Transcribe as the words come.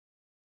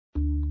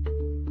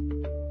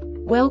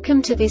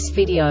Welcome to this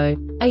video.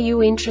 Are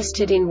you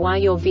interested in why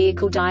your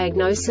vehicle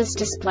diagnosis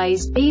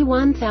displays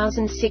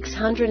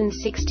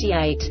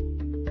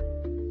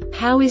B1668?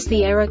 How is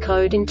the error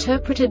code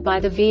interpreted by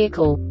the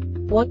vehicle?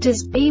 What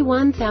does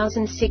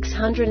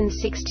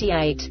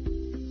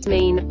B1668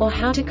 mean, or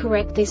how to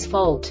correct this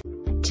fault?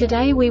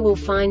 Today we will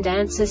find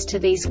answers to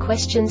these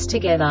questions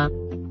together.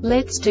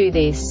 Let's do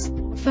this.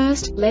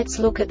 First, let's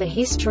look at the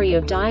history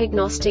of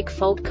diagnostic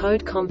fault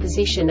code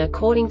composition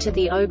according to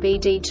the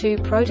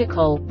OBD2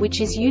 protocol, which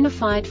is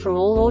unified for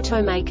all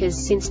automakers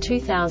since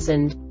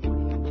 2000.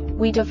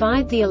 We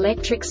divide the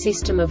electric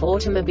system of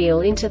automobile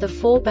into the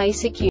four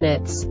basic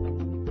units: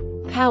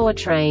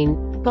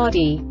 powertrain,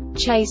 body,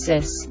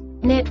 chassis,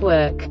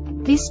 network.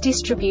 This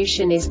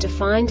distribution is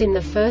defined in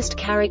the first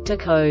character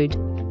code.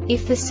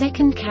 If the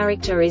second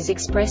character is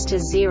expressed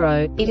as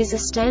 0, it is a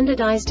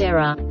standardized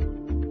error.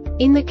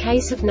 In the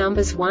case of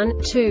numbers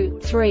 1, 2,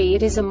 3,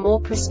 it is a more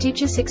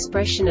prestigious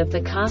expression of the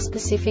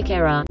car-specific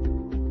error.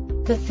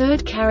 The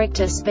third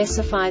character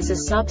specifies a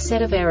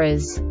subset of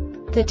errors.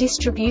 The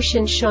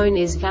distribution shown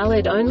is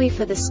valid only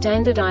for the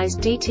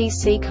standardized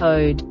DTC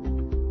code.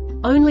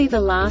 Only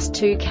the last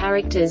two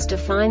characters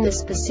define the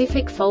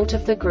specific fault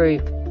of the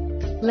group.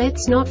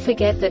 Let's not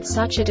forget that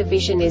such a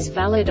division is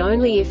valid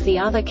only if the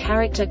other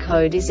character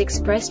code is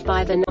expressed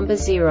by the number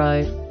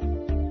 0.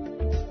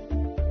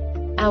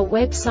 Our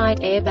website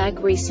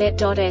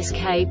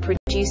airbagreset.sk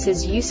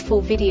produces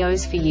useful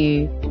videos for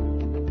you.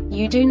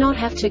 You do not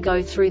have to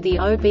go through the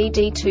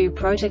OBD2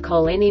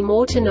 protocol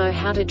anymore to know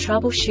how to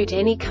troubleshoot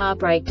any car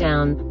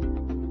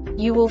breakdown.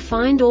 You will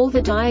find all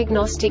the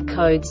diagnostic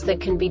codes that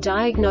can be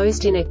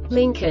diagnosed in a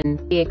Lincoln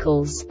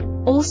vehicles.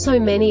 Also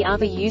many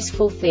other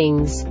useful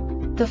things.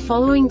 The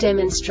following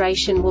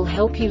demonstration will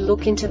help you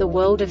look into the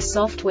world of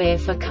software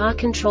for car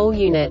control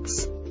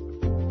units.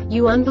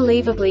 You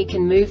unbelievably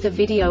can move the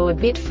video a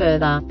bit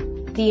further.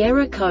 The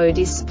error code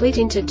is split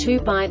into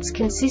 2 bytes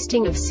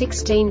consisting of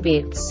 16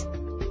 bits.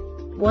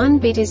 1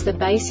 bit is the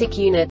basic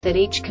unit that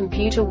each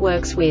computer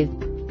works with.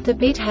 The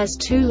bit has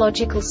 2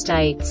 logical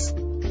states: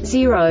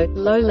 0,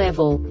 low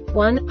level,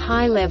 1,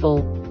 high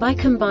level. By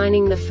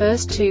combining the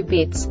first 2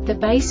 bits, the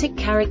basic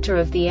character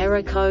of the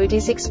error code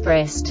is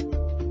expressed.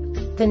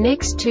 The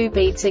next 2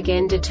 beats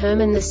again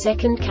determine the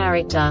second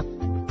character.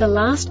 The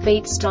last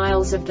beat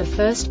styles of the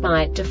first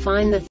byte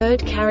define the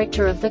third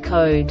character of the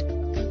code.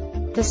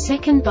 The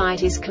second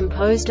byte is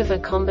composed of a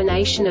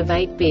combination of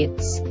 8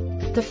 bits.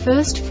 The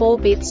first 4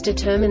 bits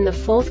determine the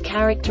fourth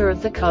character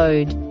of the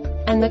code.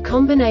 And the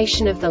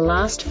combination of the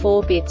last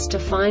 4 bits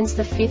defines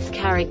the fifth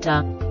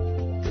character.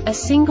 A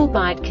single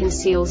byte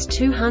conceals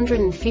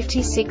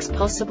 256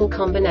 possible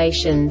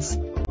combinations.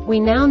 We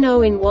now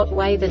know in what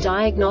way the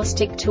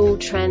diagnostic tool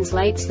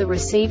translates the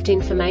received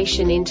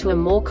information into a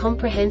more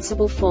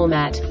comprehensible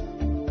format.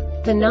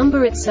 The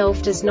number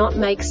itself does not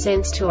make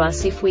sense to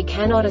us if we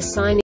cannot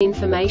assign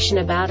information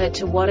about it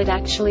to what it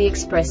actually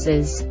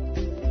expresses.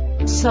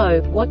 So,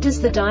 what does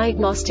the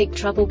diagnostic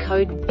trouble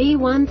code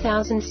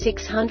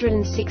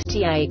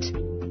B1668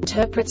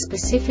 interpret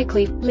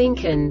specifically for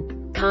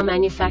Lincoln car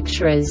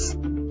manufacturers?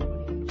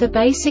 The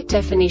basic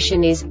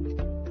definition is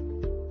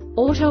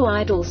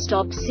auto-idle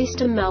stop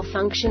system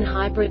malfunction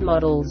hybrid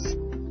models.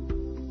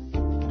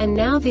 And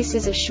now this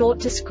is a short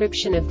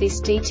description of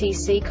this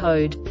DTC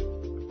code.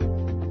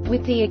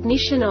 With the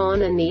ignition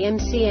on and the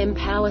MCM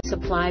power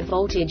supply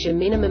voltage a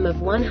minimum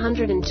of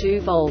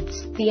 102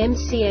 volts, the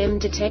MCM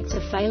detects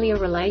a failure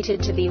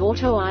related to the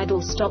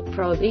auto-idle stop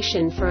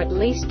prohibition for at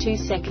least 2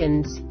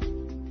 seconds.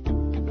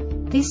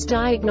 This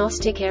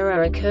diagnostic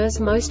error occurs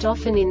most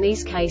often in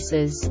these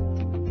cases: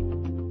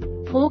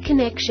 poor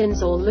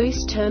connections or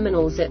loose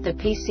terminals at the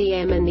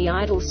PCM and the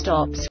idle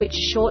stop switch,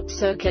 short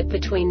circuit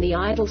between the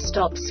idle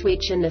stop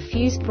switch and the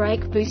fuse,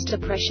 brake booster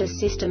pressure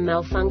system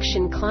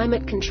malfunction,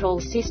 climate control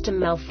system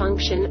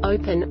malfunction,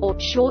 open or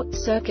short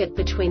circuit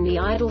between the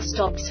idle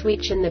stop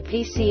switch and the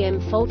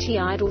PCM, faulty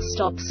idle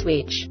stop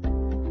switch.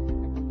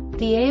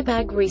 The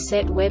Airbag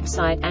Reset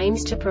website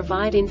aims to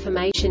provide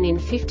information in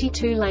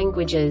 52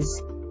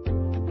 languages.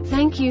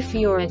 Thank you for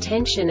your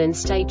attention and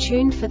stay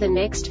tuned for the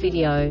next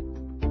video.